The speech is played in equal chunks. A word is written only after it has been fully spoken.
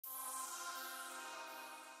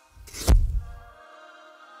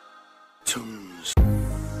Toons.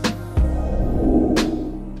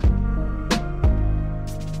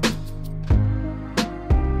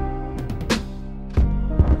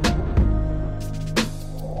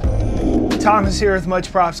 Thomas here with Much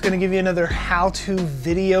Props, going to give you another how-to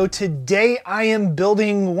video. Today I am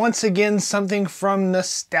building once again something from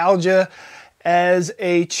nostalgia. As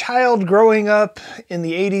a child growing up in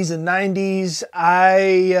the 80s and 90s,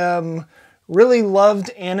 I really loved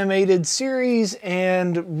animated series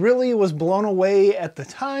and really was blown away at the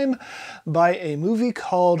time by a movie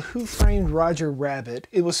called Who Framed Roger Rabbit.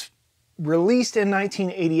 It was released in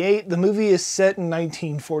 1988. The movie is set in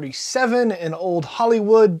 1947 in old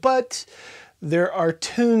Hollywood, but there are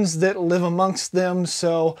toons that live amongst them,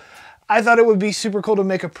 so I thought it would be super cool to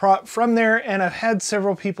make a prop from there, and I've had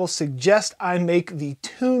several people suggest I make the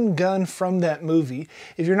Toon gun from that movie.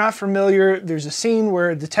 If you're not familiar, there's a scene where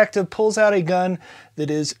a detective pulls out a gun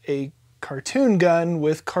that is a cartoon gun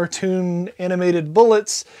with cartoon animated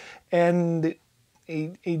bullets, and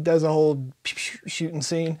he does a whole shooting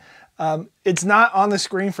scene. It's not on the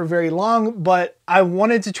screen for very long, but I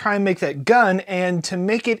wanted to try and make that gun, and to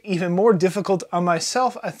make it even more difficult on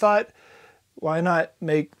myself, I thought, why not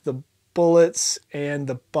make the bullets and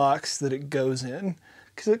the box that it goes in?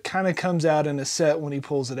 Because it kind of comes out in a set when he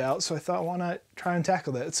pulls it out, so I thought, why not try and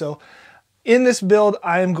tackle that? So in this build,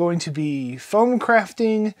 I am going to be foam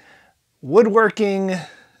crafting, woodworking,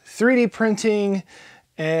 3D printing,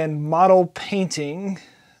 and model painting.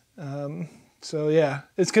 So yeah,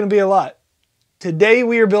 it's going to be a lot. Today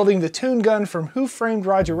we are building the Toon gun from Who Framed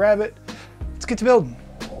Roger Rabbit. Let's get to building.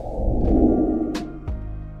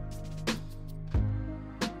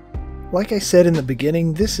 Like I said in the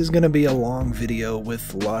beginning, this is going to be a long video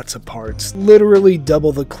with lots of parts, literally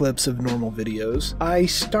double the clips of normal videos. I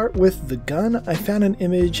start with the gun. I found an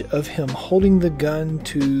image of him holding the gun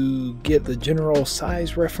to get the general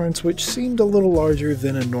size reference, which seemed a little larger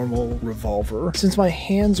than a normal revolver. Since my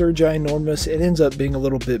hands are ginormous, it ends up being a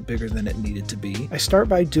little bit bigger than it needed to be. I start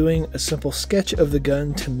by doing a simple sketch of the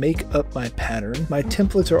gun to make up my pattern. My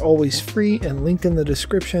templates are always free and linked in the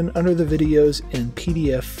description under the videos in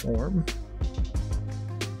PDF form.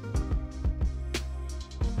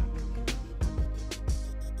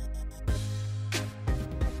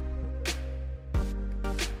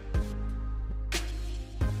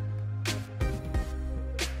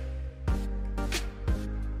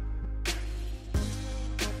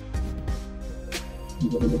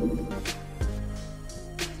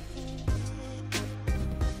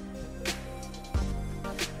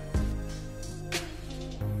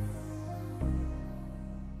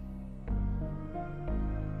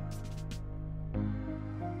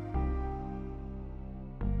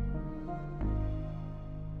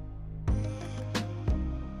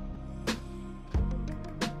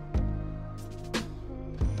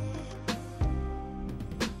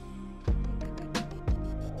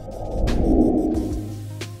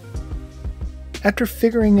 After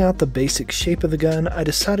figuring out the basic shape of the gun, I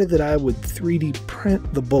decided that I would 3D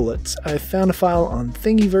print the bullets. I found a file on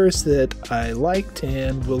Thingiverse that I liked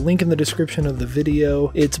and will link in the description of the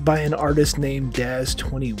video. It's by an artist named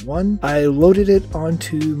Daz21. I loaded it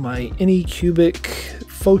onto my Anycubic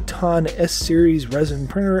Photon S-Series resin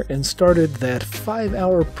printer and started that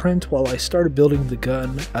 5-hour print while I started building the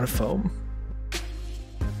gun out of foam.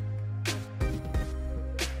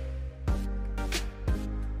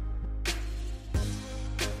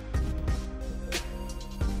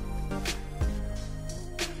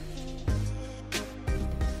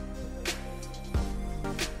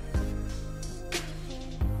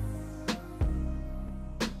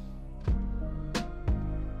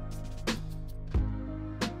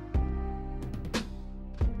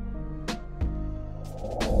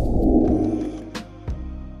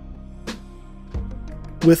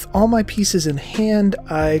 With all my pieces in hand,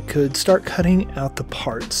 I could start cutting out the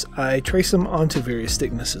parts. I trace them onto various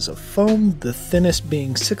thicknesses of foam, the thinnest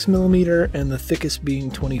being 6mm and the thickest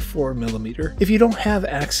being 24mm. If you don't have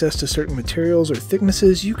access to certain materials or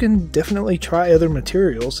thicknesses, you can definitely try other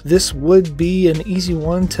materials. This would be an easy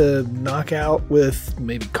one to knock out with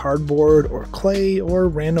maybe cardboard or clay or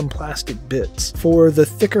random plastic bits. For the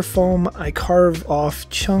thicker foam, I carve off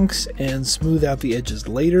chunks and smooth out the edges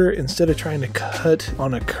later instead of trying to cut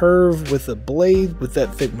on a curve with a blade. With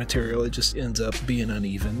that thick material, it just ends up being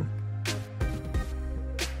uneven.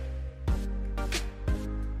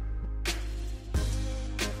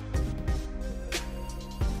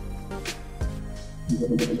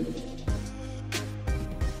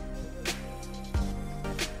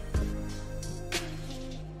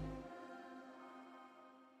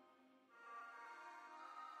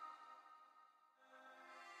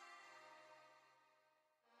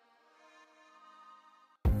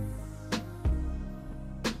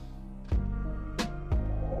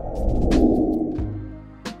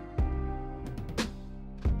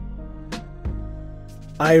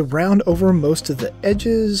 I round over most of the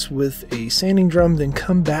edges with a sanding drum, then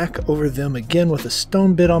come back over them again with a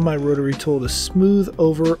stone bit on my rotary tool to smooth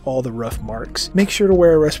over all the rough marks. Make sure to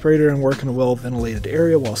wear a respirator and work in a well-ventilated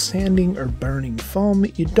area while sanding or burning foam.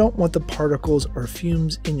 You don't want the particles or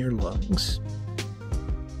fumes in your lungs.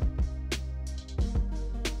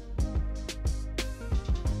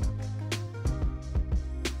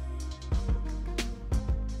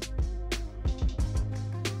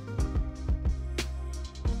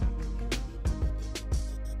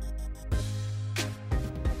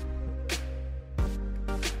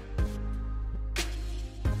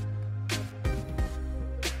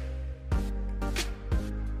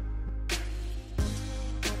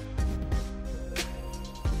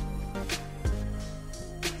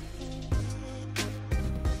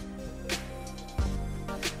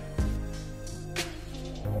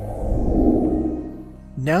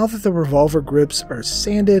 Now that the revolver grips are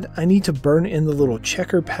sanded, I need to burn in the little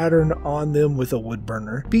checker pattern on them with a wood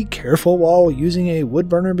burner. Be careful while using a wood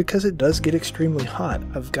burner because it does get extremely hot.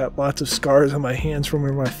 I've got lots of scars on my hands from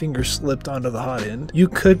where my fingers slipped onto the hot end. You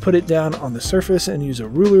could put it down on the surface and use a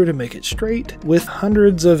ruler to make it straight. With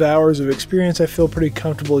hundreds of hours of experience, I feel pretty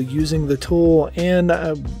comfortable using the tool, and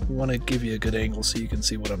I want to give you a good angle so you can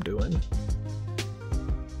see what I'm doing.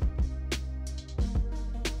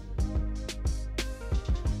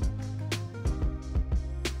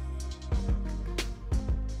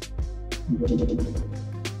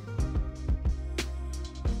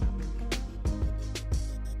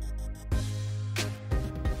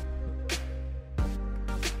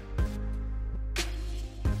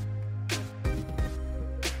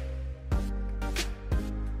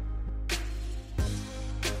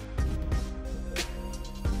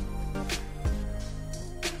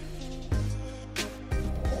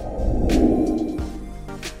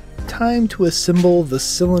 Time to assemble the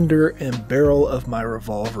cylinder and barrel of my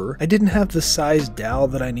revolver. I didn't have the size dowel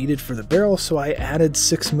that I needed for the barrel, so I added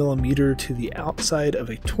 6mm to the outside of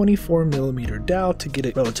a 24mm dowel to get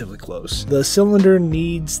it relatively close. The cylinder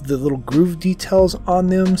needs the little groove details on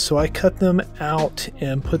them, so I cut them out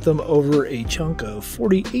and put them over a chunk of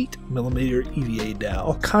 48mm EVA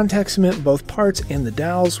dowel. Contact cement both parts and the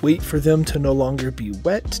dowels, wait for them to no longer be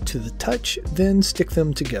wet to the touch, then stick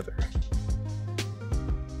them together.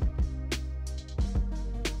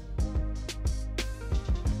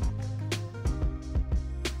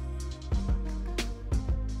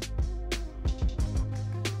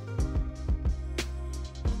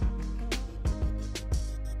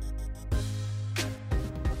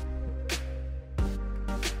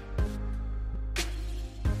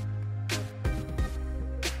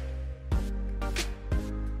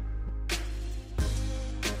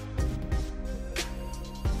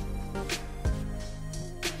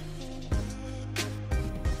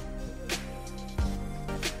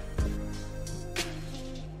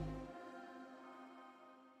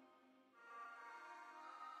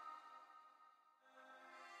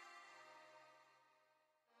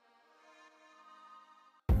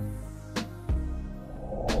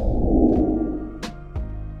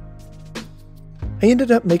 I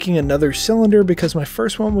ended up making another cylinder because my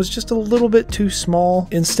first one was just a little bit too small.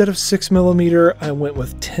 Instead of 6mm, I went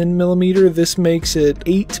with 10mm. This makes it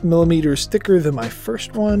 8mm thicker than my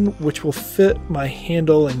first one, which will fit my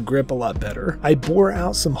handle and grip a lot better. I bore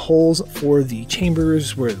out some holes for the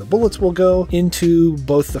chambers where the bullets will go into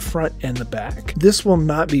both the front and the back. This will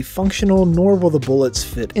not be functional, nor will the bullets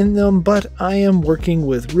fit in them, but I am working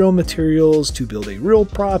with real materials to build a real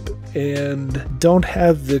prop and don't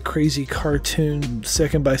have the crazy cartoon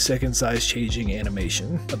second by second size changing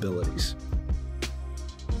animation abilities.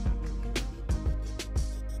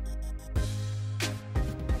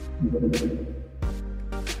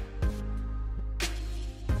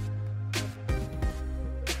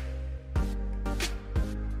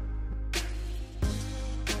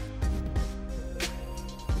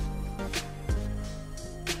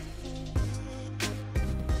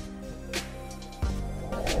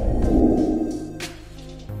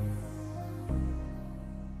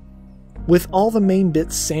 With all the main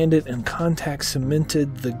bits sanded and contact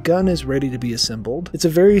cemented, the gun is ready to be assembled. It's a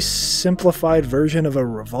very simplified version of a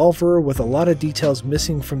revolver with a lot of details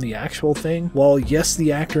missing from the actual thing. While yes,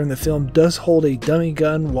 the actor in the film does hold a dummy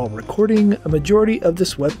gun while recording, a majority of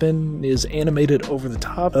this weapon is animated over the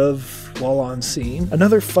top of while on scene.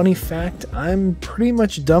 Another funny fact, I'm pretty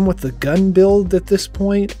much done with the gun build at this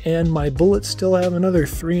point, and my bullets still have another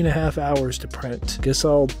 3.5 hours to print. Guess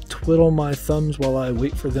I'll twiddle my thumbs while I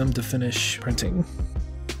wait for them to finish printing.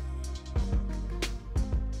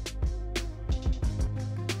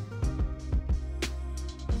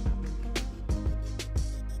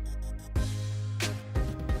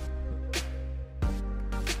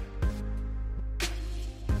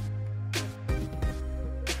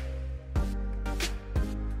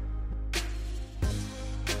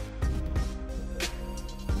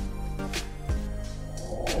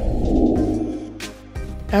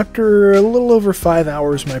 After a little over 5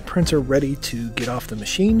 hours, my prints are ready to get off the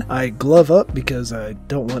machine. I glove up because I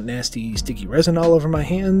don't want nasty sticky resin all over my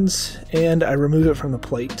hands, and I remove it from the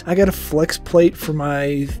plate. I got a flex plate for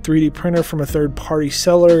my 3D printer from a third-party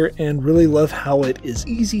seller and really love how it is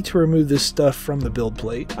easy to remove this stuff from the build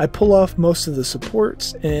plate. I pull off most of the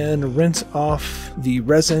supports and rinse off the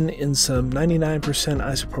resin in some 99%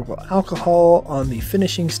 isopropyl alcohol on the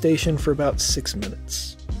finishing station for about 6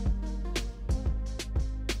 minutes.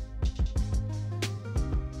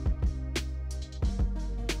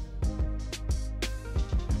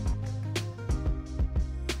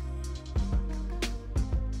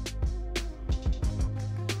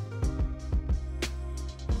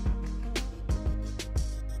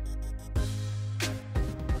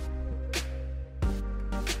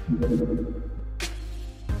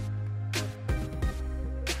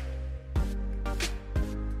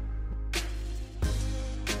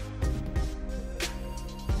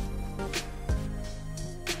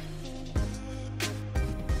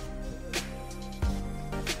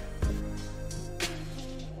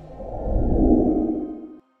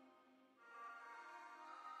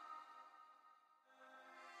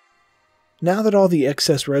 Now that all the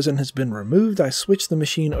excess resin has been removed, I switch the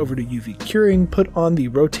machine over to UV curing, put on the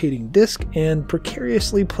rotating disc, and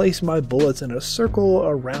precariously place my bullets in a circle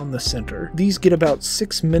around the center. These get about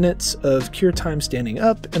 6 minutes of cure time standing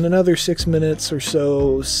up, and another 6 minutes or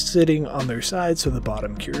so sitting on their side so the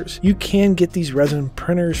bottom cures. You can get these resin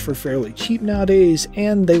printers for fairly cheap nowadays,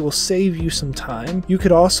 and they will save you some time. You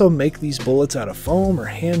could also make these bullets out of foam or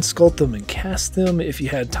hand sculpt them and cast them if you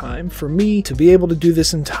had time. For me, to be able to do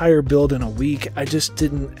this entire build in a week, I just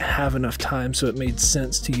didn't have enough time, so it made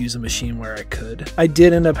sense to use a machine where I could. I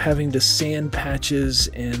did end up having to sand patches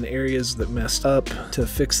in areas that messed up to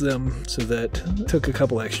fix them, so that took a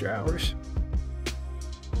couple extra hours.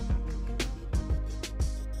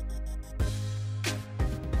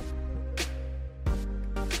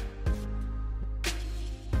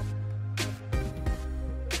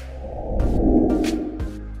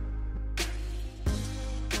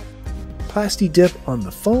 Plasti dip on the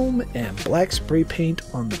foam and black spray paint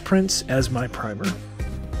on the prints as my primer.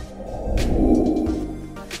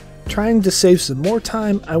 Trying to save some more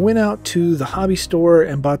time, I went out to the hobby store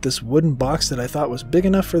and bought this wooden box that I thought was big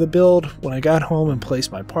enough for the build. When I got home and placed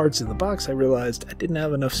my parts in the box, I realized I didn't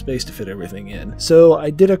have enough space to fit everything in. So I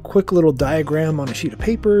did a quick little diagram on a sheet of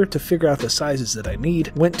paper to figure out the sizes that I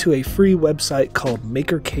need. Went to a free website called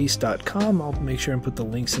makercase.com, I'll make sure and put the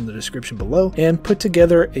links in the description below, and put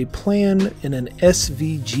together a plan in an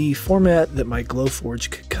SVG format that my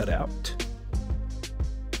Glowforge could cut out.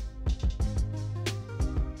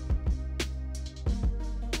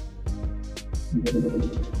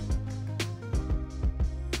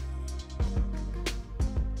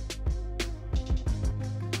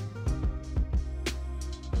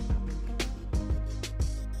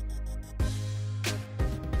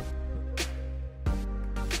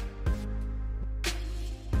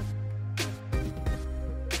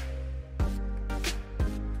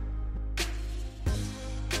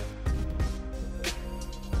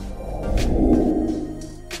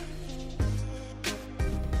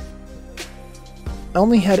 I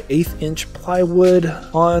only had 1/8 inch plywood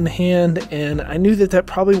on hand, and I knew that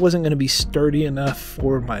probably wasn't going to be sturdy enough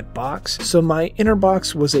for my box. So my inner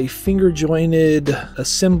box was a finger jointed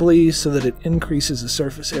assembly so that it increases the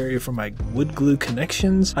surface area for my wood glue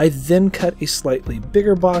connections. I then cut a slightly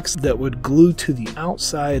bigger box that would glue to the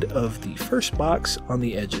outside of the first box on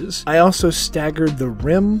the edges. I also staggered the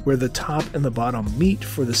rim where the top and the bottom meet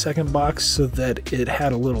for the second box so that it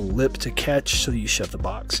had a little lip to catch so you shut the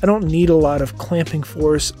box. I don't need a lot of clamping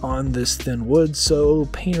force on this thin wood, so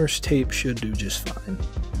painter's tape should do just fine.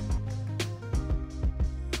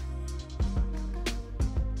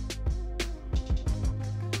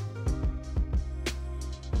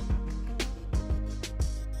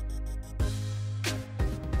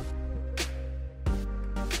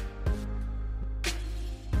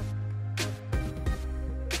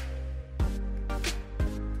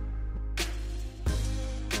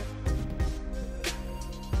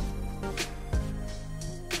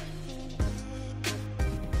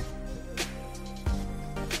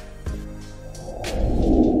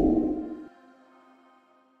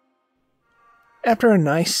 After a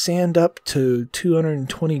nice sand up to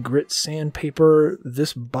 220 grit sandpaper,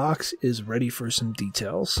 this box is ready for some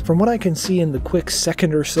details. From what I can see in the quick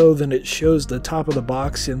second or so that it shows the top of the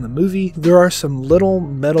box in the movie, there are some little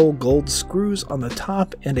metal gold screws on the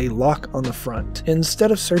top and a lock on the front. Instead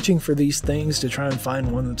of searching for these things to try and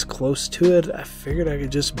find one that's close to it, I figured I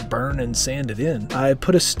could just burn and sand it in. I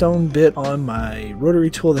put a stone bit on my rotary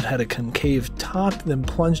tool that had a concave top, then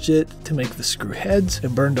plunged it to make the screw heads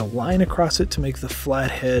and burned a line across it to make the flat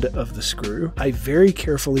head of the screw. I very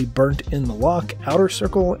carefully burnt in the lock outer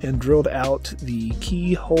circle and drilled out the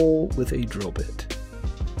keyhole with a drill bit.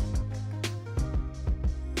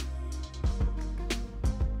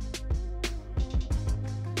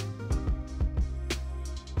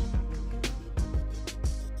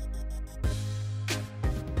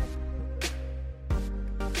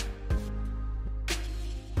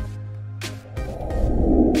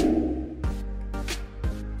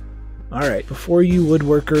 Alright, before you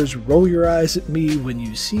woodworkers roll your eyes at me when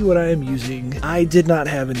you see what I am using, I did not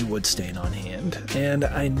have any wood stain on hand, and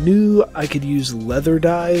I knew I could use leather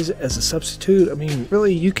dyes as a substitute. I mean,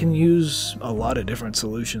 really, you can use a lot of different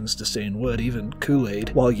solutions to stain wood, even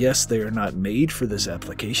Kool-Aid. While yes, they are not made for this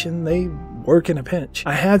application, they work in a pinch.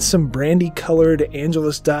 I had some brandy colored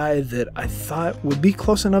Angelus dye that I thought would be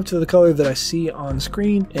close enough to the color that I see on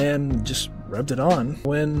screen, and just rubbed it on.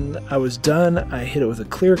 When I was done, I hit it with a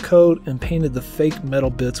clear coat and painted the fake metal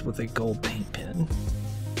bits with a gold paint pen.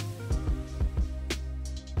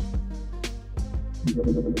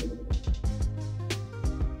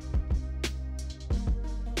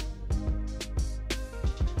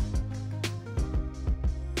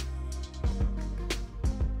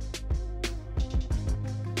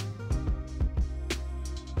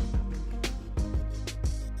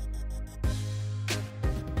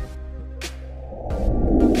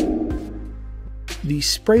 The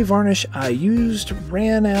spray varnish I used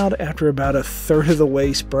ran out after about a third of the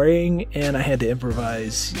way spraying, and I had to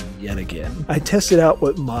improvise yet again. I tested out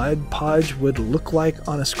what Mod Podge would look like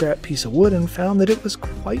on a scrap piece of wood and found that it was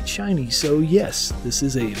quite shiny, so yes, this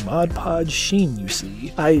is a Mod Podge sheen you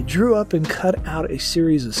see. I drew up and cut out a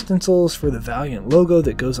series of stencils for the Valiant logo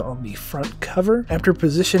that goes on the front cover. After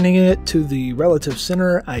positioning it to the relative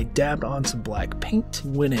center, I dabbed on some black paint.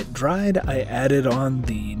 When it dried, I added on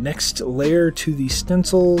the next layer to the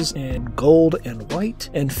stencils in gold and white,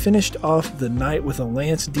 and finished off the knight with a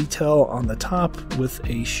lance detail on the top with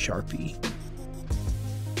a Sharpie.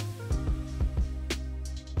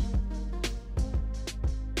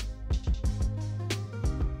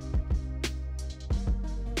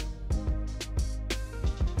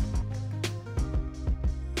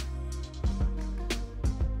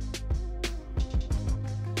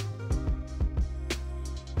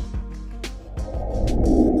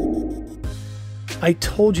 I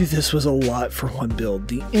told you this was a lot for one build.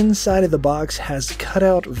 The inside of the box has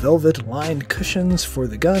cutout velvet lined cushions for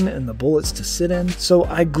the gun and the bullets to sit in, so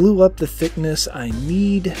I glue up the thickness I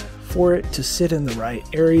need for it to sit in the right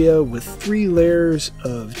area with 3 layers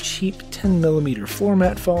of cheap 10mm floor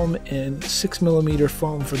mat foam and 6mm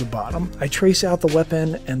foam for the bottom. I trace out the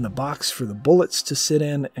weapon and the box for the bullets to sit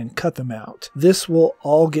in and cut them out. This will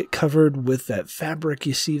all get covered with that fabric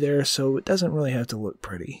you see there, so it doesn't really have to look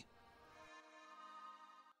pretty.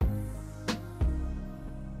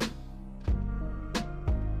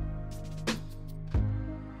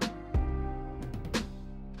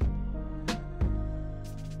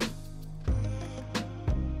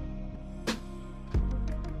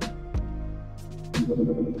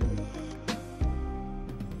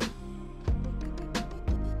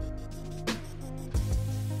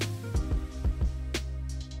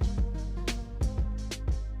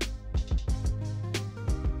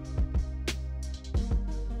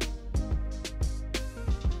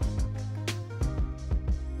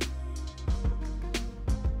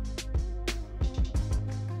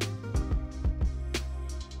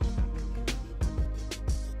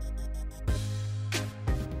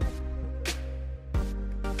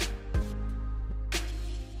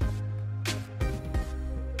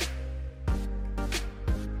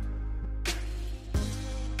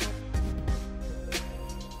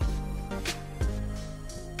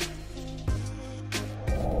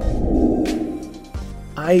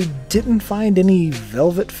 I didn't find any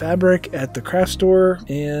velvet fabric at the craft store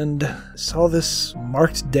and saw this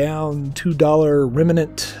marked down $2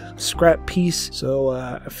 remnant scrap piece, so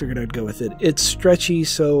I figured I'd go with it. It's stretchy,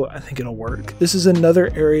 so I think it'll work. This is another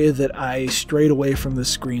area that I strayed away from the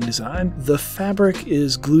screen design. The fabric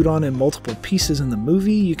is glued on in multiple pieces in the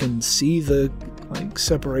movie. You can see the like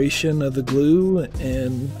separation of the glue,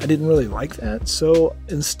 and I didn't really like that. So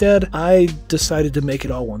instead I decided to make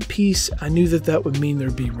it all one piece. I knew that that would mean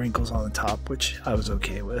there'd be wrinkles on the top, which I was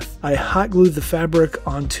okay with. I hot glued the fabric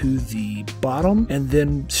onto the bottom, and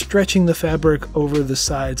then stretching the fabric over the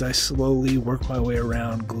sides, I slowly worked my way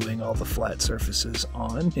around gluing all the flat surfaces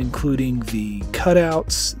on, including the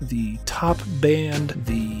cutouts, the top band,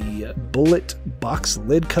 the bullet box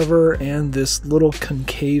lid cover, and this little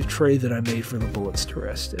concave tray that I made for the bullets to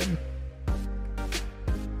rest in.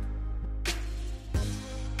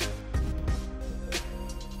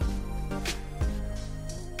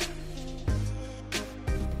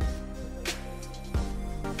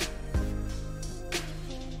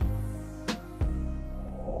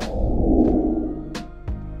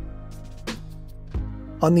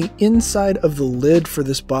 On the inside of the lid for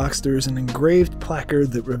this box, there is an engraved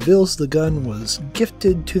placard that reveals the gun was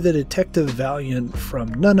gifted to the Detective Valiant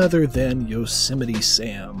from none other than Yosemite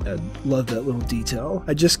Sam. I love that little detail.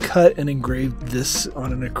 I just cut and engraved this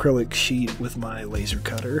on an acrylic sheet with my laser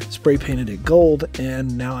cutter, spray painted it gold,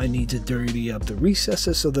 and now I need to dirty up the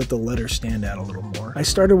recesses so that the letters stand out a little more. I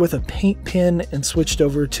started with a paint pen and switched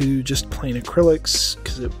over to just plain acrylics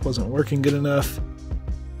because it wasn't working good enough.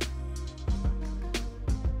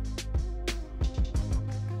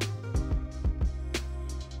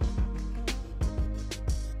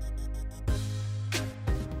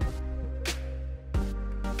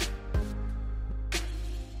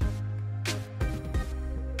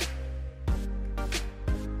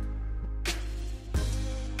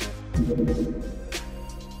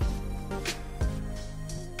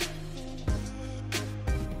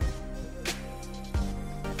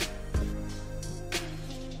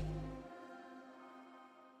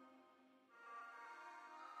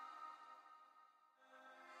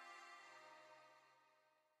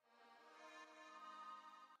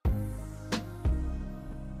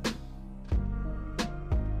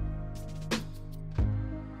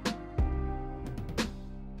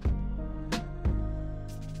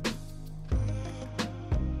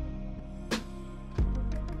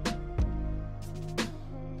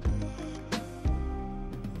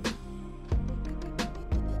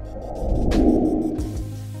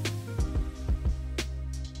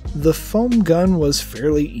 The foam gun was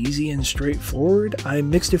fairly easy and straightforward. I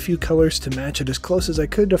mixed a few colors to match it as close as I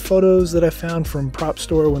could to photos that I found from Prop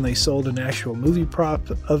Store when they sold an actual movie prop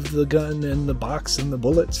of the gun and the box and the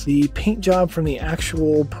bullets. The paint job from the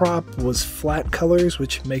actual prop was flat colors,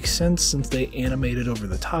 which makes sense since they animated over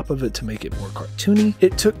the top of it to make it more cartoony.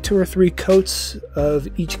 It took 2 or 3 coats of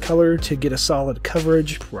each color to get a solid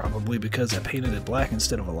coverage, probably because I painted it black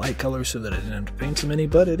instead of a light color so that I didn't have to paint so many,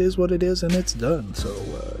 but it is what it is and it's done, so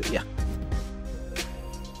yeah.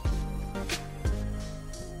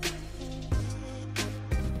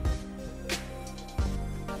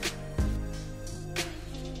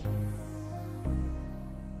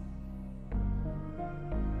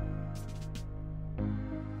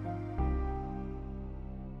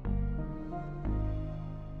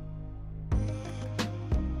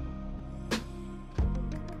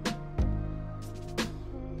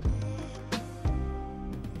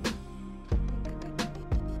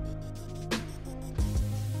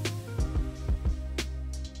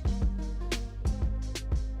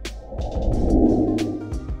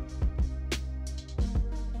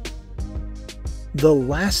 The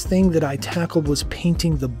last thing that I tackled was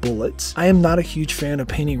painting the bullets. I am not a huge fan of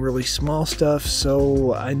painting really small stuff,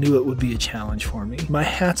 so I knew it would be a challenge for me. My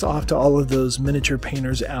hat's off to all of those miniature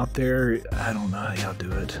painters out there. I don't know how y'all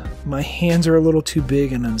do it. My hands are a little too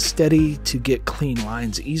big and unsteady to get clean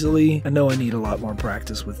lines easily. I know I need a lot more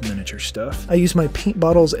practice with miniature stuff. I use my paint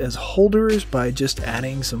bottles as holders by just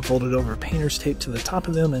adding some folded over painter's tape to the top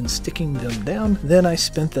of them and sticking them down. Then I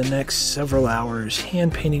spent the next several hours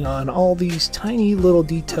hand painting on all these tiny little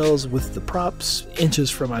details with the props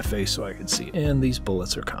inches from my face so I could see. And these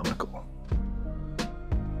bullets are comical.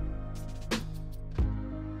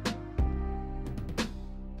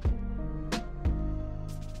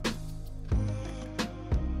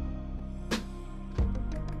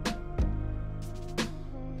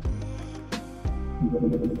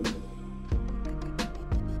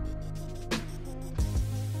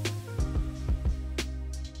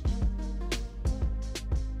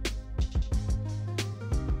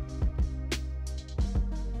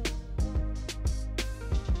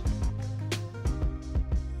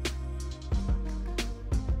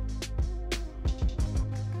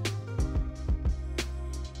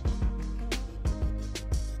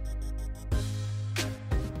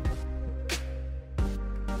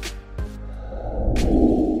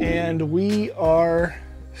 And we are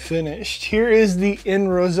finished. Here is the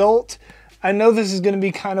end result. I know this is going to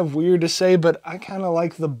be kind of weird to say, but I kind of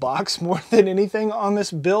like the box more than anything on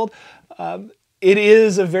this build. It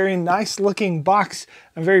is a very nice looking box.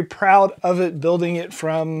 I'm very proud of it, building it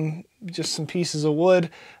from just some pieces of wood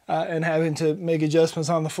and having to make adjustments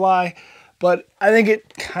on the fly. But I think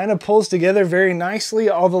it kind of pulls together very nicely,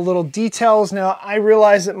 all the little details. Now, I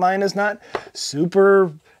realize that mine is not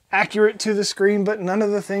super accurate to the screen, but none of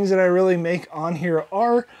the things that I really make on here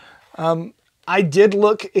are. I did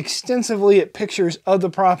look extensively at pictures of the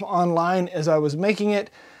prop online as I was making it,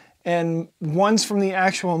 and ones from the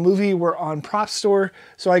actual movie were on Prop Store,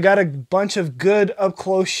 so I got a bunch of good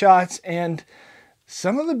up-close shots, and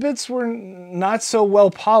some of the bits were not so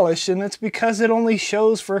well polished, and it's because it only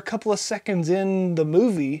shows for a couple of seconds in the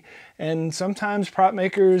movie, and sometimes prop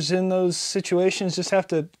makers in those situations just have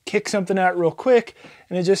to kick something out real quick,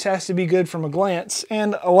 and it just has to be good from a glance.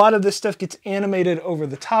 And a lot of this stuff gets animated over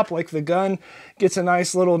the top, like the gun gets a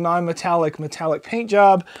nice little non-metallic metallic paint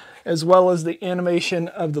job, as well as the animation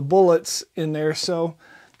of the bullets in there, so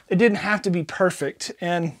it didn't have to be perfect.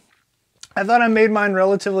 And I thought I made mine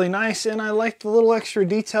relatively nice, and I liked the little extra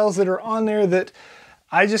details that are on there that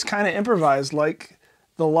I just kind of improvised, like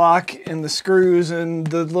the lock and the screws and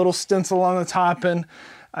the little stencil on the top, and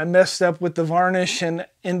I messed up with the varnish and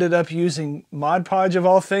ended up using Mod Podge of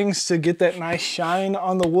all things to get that nice shine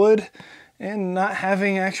on the wood, and not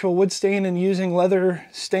having actual wood stain and using leather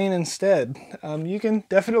stain instead. You can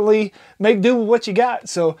definitely make do with what you got.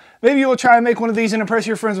 So maybe you'll try and make one of these and impress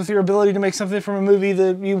your friends with your ability to make something from a movie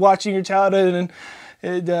that you watch in your childhood, and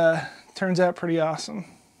it turns out pretty awesome.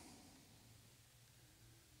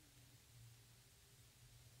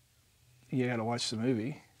 You gotta watch the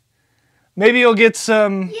movie. Maybe you'll get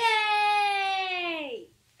some... Yay!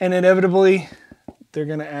 And inevitably, they're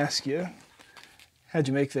gonna ask you, how'd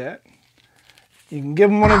you make that? You can give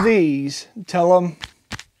them one of these, tell them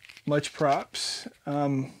much props.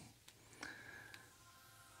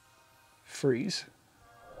 Freeze.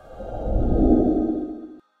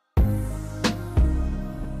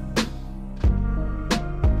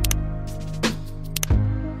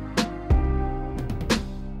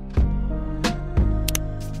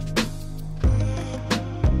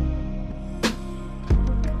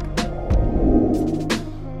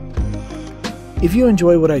 If you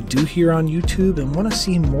enjoy what I do here on YouTube and want to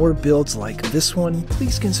see more builds like this one,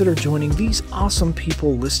 please consider joining these awesome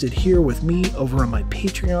people listed here with me over on my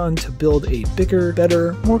Patreon to build a bigger,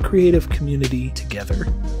 better, more creative community together.